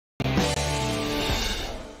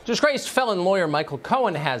Disgraced felon lawyer Michael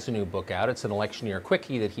Cohen has a new book out. It's an election year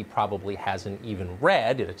quickie that he probably hasn't even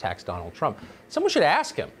read. It attacks Donald Trump. Someone should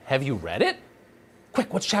ask him, have you read it?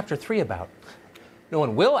 Quick, what's chapter 3 about? No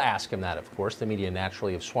one will ask him that, of course. The media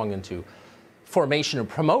naturally have swung into formation to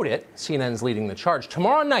promote it. CNN's leading the charge.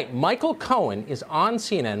 Tomorrow night, Michael Cohen is on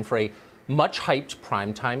CNN for a much-hyped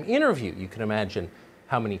primetime interview. You can imagine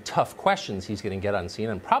how many tough questions he's going to get on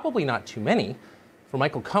CNN. Probably not too many. For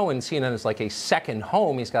Michael Cohen, CNN is like a second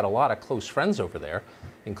home. He's got a lot of close friends over there,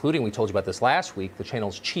 including, we told you about this last week, the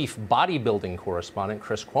channel's chief bodybuilding correspondent,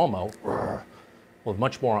 Chris Cuomo. We'll have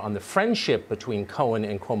much more on the friendship between Cohen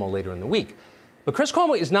and Cuomo later in the week. But Chris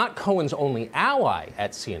Cuomo is not Cohen's only ally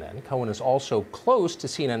at CNN. Cohen is also close to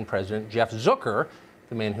CNN President Jeff Zucker,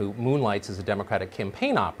 the man who moonlights as a Democratic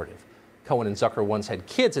campaign operative. Cohen and Zucker once had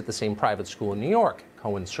kids at the same private school in New York.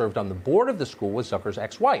 Cohen served on the board of the school with Zucker's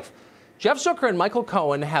ex-wife. Jeff Zucker and Michael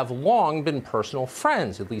Cohen have long been personal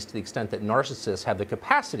friends, at least to the extent that narcissists have the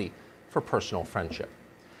capacity for personal friendship.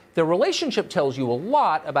 Their relationship tells you a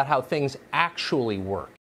lot about how things actually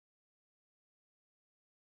work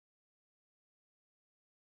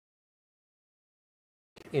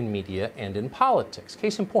in media and in politics.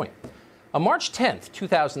 Case in point, on March 10th,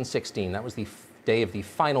 2016, that was the day of the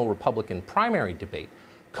final Republican primary debate,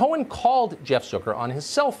 Cohen called Jeff Zucker on his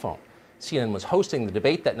cell phone. CNN was hosting the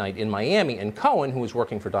debate that night in Miami, and Cohen, who was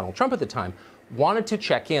working for Donald Trump at the time, wanted to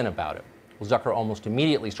check in about it. Well, Zucker almost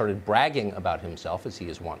immediately started bragging about himself, as he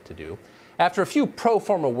is wont to do. After a few pro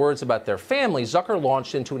forma words about their family, Zucker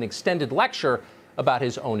launched into an extended lecture about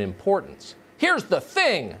his own importance. Here's the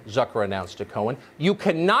thing, Zucker announced to Cohen. You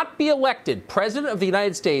cannot be elected president of the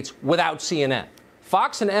United States without CNN.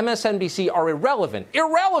 Fox and MSNBC are irrelevant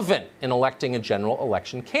in electing a general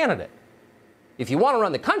election candidate. If you want to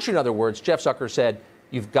run the country, in other words, Jeff Zucker said,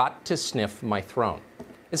 you've got to sniff my throne.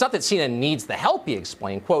 It's not that CNN needs the help, he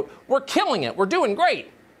explained. Quote, we're killing it. We're doing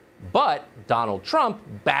great. But Donald Trump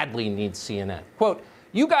badly needs CNN. Quote,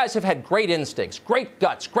 you guys have had great instincts, great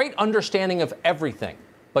guts, great understanding of everything,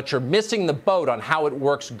 but you're missing the boat on how it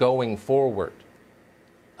works going forward.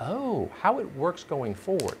 Oh, how it works going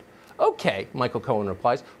forward. Okay, Michael Cohen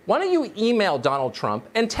replies, why don't you email Donald Trump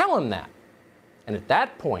and tell him that? And at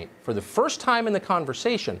that point, for the first time in the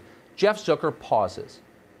conversation, Jeff Zucker pauses.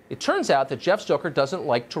 It turns out that Jeff Zucker doesn't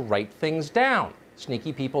like to write things down.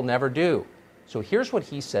 Sneaky people never do. So here's what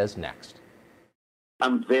he says next.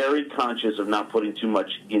 I'm very conscious of not putting too much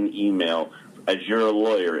in email. As you're a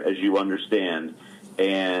lawyer, as you understand,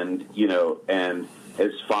 and, you know, and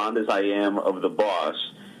as fond as I am of the boss,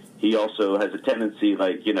 he also has a tendency,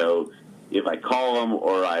 like, you know, if I call him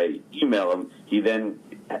or I email him, he then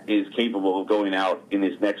is capable of going out in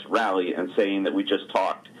his next rally and saying that we just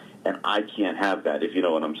talked. And I can't have that, if you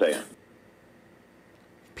know what I'm saying.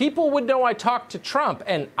 People would know I talked to Trump,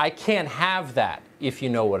 and I can't have that, if you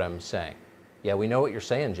know what I'm saying. Yeah, we know what you're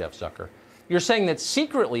saying, Jeff Zucker. You're saying that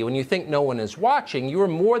secretly, when you think no one is watching, you are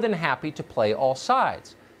more than happy to play all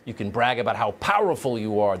sides. You can brag about how powerful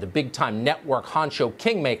you are, the big-time network honcho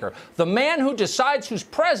kingmaker, the man who decides who's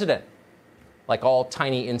president. Like all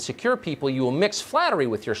tiny, insecure people, you will mix flattery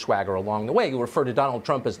with your swagger along the way. You'll refer to Donald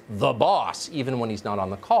Trump as the boss, even when he's not on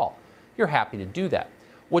the call. You're happy to do that.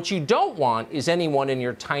 What you don't want is anyone in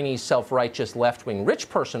your tiny, self-righteous, left-wing rich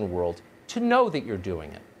person world to know that you're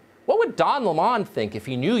doing it. What would Don Lemon think if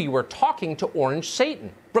he knew you were talking to Orange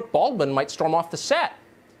Satan? Brooke Baldwin might storm off the set.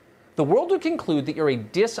 The world would conclude that you're a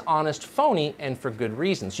dishonest phony, and for good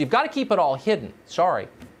reason. So you've got to keep it all hidden. Sorry.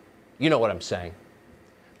 You know what I'm saying.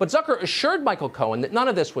 But Zucker assured Michael Cohen that none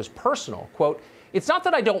of this was personal. Quote, it's not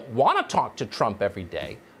that I don't want to talk to Trump every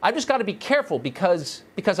day. I've just got to be careful because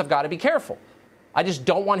I've got to be careful. I just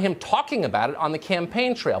don't want him talking about it on the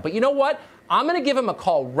campaign trail. But you know what? I'm going to give him a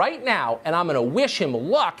call right now, and I'm going to wish him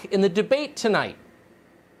luck in the debate tonight.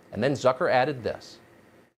 And then Zucker added this.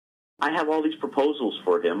 I have all these proposals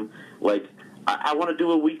for him. Like, I want to do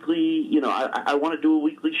a weekly, you know, I want to do a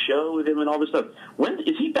weekly show with him and all this stuff. When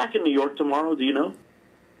is he back in New York tomorrow? Do you know?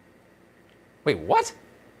 Wait, what?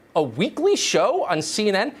 A weekly show on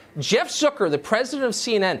CNN? Jeff Zucker, the president of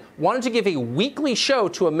CNN, wanted to give a weekly show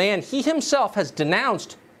to a man he himself has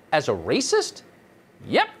denounced as a racist?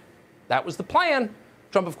 Yep, that was the plan.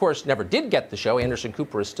 Trump, of course, never did get the show. Anderson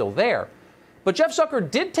Cooper is still there. But Jeff Zucker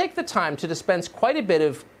did take the time to dispense quite a bit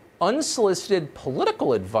of unsolicited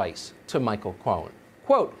political advice to Michael Cohen.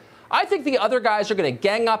 Quote, I think the other guys are going to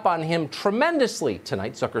gang up on him tremendously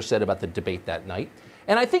tonight, Zucker said about the debate that night.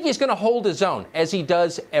 And I think he's going to hold his own, as he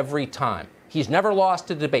does every time. He's never lost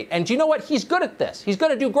a debate. And do you know what? He's good at this. He's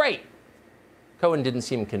going to do great. Cohen didn't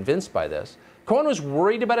seem convinced by this. Cohen was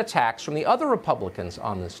worried about attacks from the other Republicans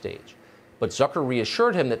on the stage. But Zucker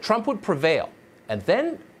reassured him that Trump would prevail. And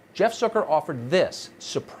then Jeff Zucker offered this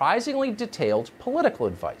surprisingly detailed political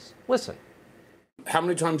advice. Listen. How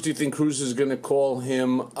many times do you think Cruz is going to call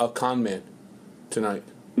him a con man tonight?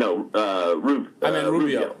 No,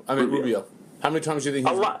 Rubio. Rubio. How many times do you think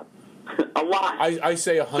he's... A lot. A lot. I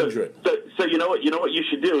say 100. So you know what you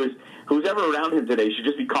should do is who's ever around him today should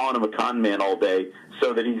just be calling him a con man all day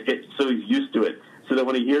so that he's used to it. So that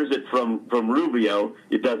when he hears it from Rubio,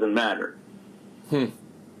 it doesn't matter.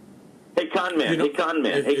 Hey con man, hey con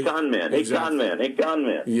man, hey con man, hey con man, hey con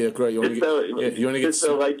man. Yeah, great. You want to get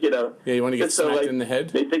so like, you know. Yeah, you want to get smacked in the head?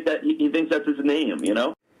 They think that he thinks that's his name, you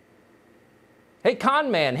know? Hey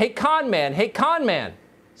con man, hey con man, hey con man,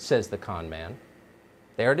 says the con man.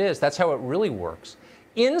 There it is. That's how it really works.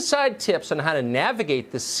 Inside tips on how to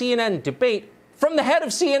navigate the CNN debate from the head of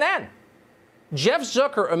CNN. Jeff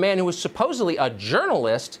Zucker, a man who was supposedly a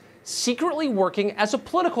journalist, secretly working as a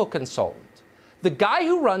political consultant. The guy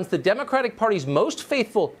who runs the Democratic Party's most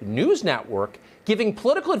faithful news network, giving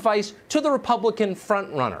political advice to the Republican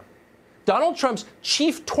frontrunner. Donald Trump's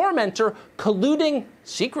chief tormentor colluding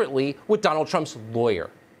secretly with Donald Trump's lawyer.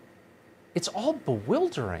 It's all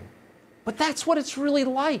bewildering, but that's what it's really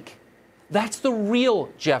like. That's the real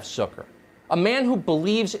Jeff Zucker, a man who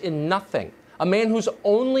believes in nothing, a man whose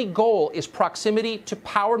only goal is proximity to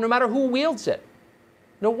power no matter who wields it.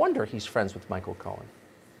 No wonder he's friends with Michael Cohen.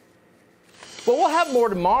 Well, we'll have more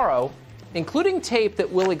tomorrow, including tape that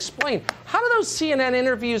will explain how do those CNN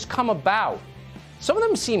interviews come about. Some of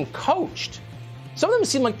them seem coached. Some of them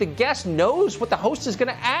seem like the guest knows what the host is going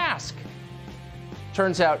to ask.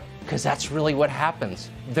 Turns out, because that's really what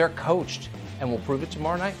happens. They're coached, and we'll prove it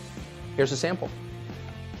tomorrow night. Here's a sample.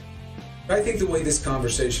 I think the way this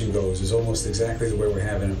conversation goes is almost exactly the way we're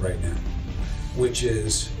having it right now, which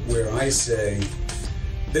is where I say,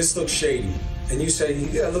 this looks shady. And you say,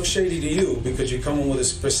 yeah, it looks shady to you because you're coming with a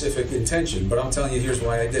specific intention, but I'm telling you, here's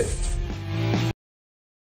why I did it.